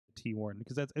T Ward,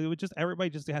 because it would just everybody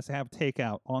just has to have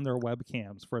takeout on their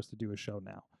webcams for us to do a show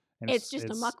now. And it's just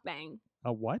a mukbang.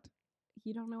 A what?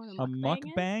 You don't know what a A mukbang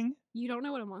mukbang? is? You don't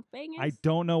know what a mukbang is? I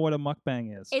don't know what a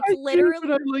mukbang is. It's literally.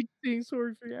 But I like seeing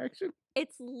Sorg's reaction.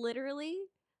 It's literally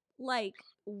like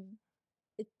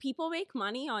people make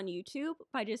money on YouTube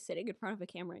by just sitting in front of a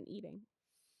camera and eating.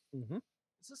 Mm-hmm.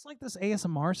 Is this like this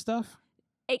ASMR stuff?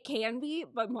 It can be,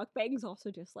 but mukbang's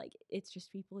also just like it's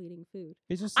just people eating food.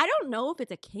 It's just I don't know if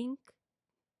it's a kink.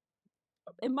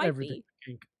 It might be.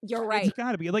 Kink. You're right. It's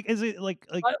got to be. Like, is it like?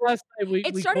 Last time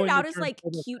It started out as like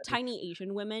cute, tiny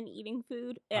Asian women eating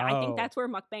food. And I think Oh. that's where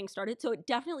mukbang started. So it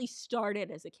definitely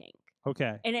started as a kink.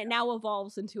 Okay. And it now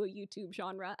evolves into a YouTube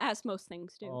genre, as most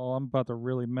things do. Oh, I'm about to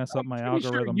really mess up my pretty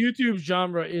sure algorithm. YouTube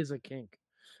genre is a kink.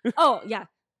 Oh, yeah.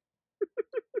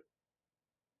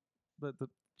 The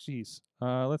jeez.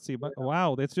 Let's see. But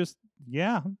wow, it's just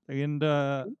and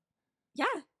Yeah.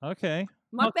 okay.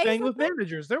 Mukbang with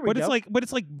managers. There we But go.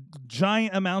 it's like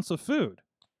giant amounts of food.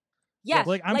 Yeah,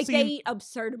 like I'm they seeing, eat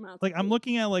absurd amounts. like of I'm food.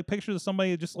 looking at like pictures of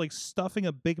somebody just like stuffing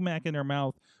a Big Mac in their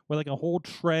mouth with like a whole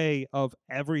tray of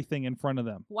everything in front of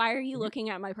them. Why are you looking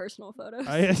at my personal photos?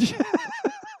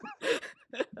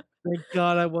 Thank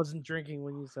God I wasn't drinking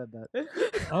when you said that.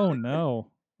 Oh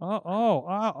no.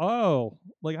 Oh.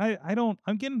 Like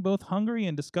I'm getting both hungry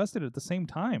and disgusted at the same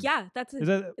time. Yeah, that's it. Is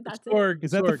that That's it. Sorg,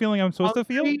 is that the Sorg, feeling I'm supposed to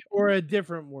feel? hungry or a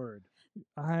different word?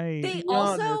 They be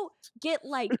also get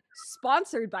like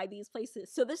sponsored by these places.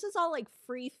 So this is all like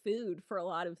free food for a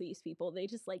lot of these people. They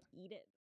just like eat it.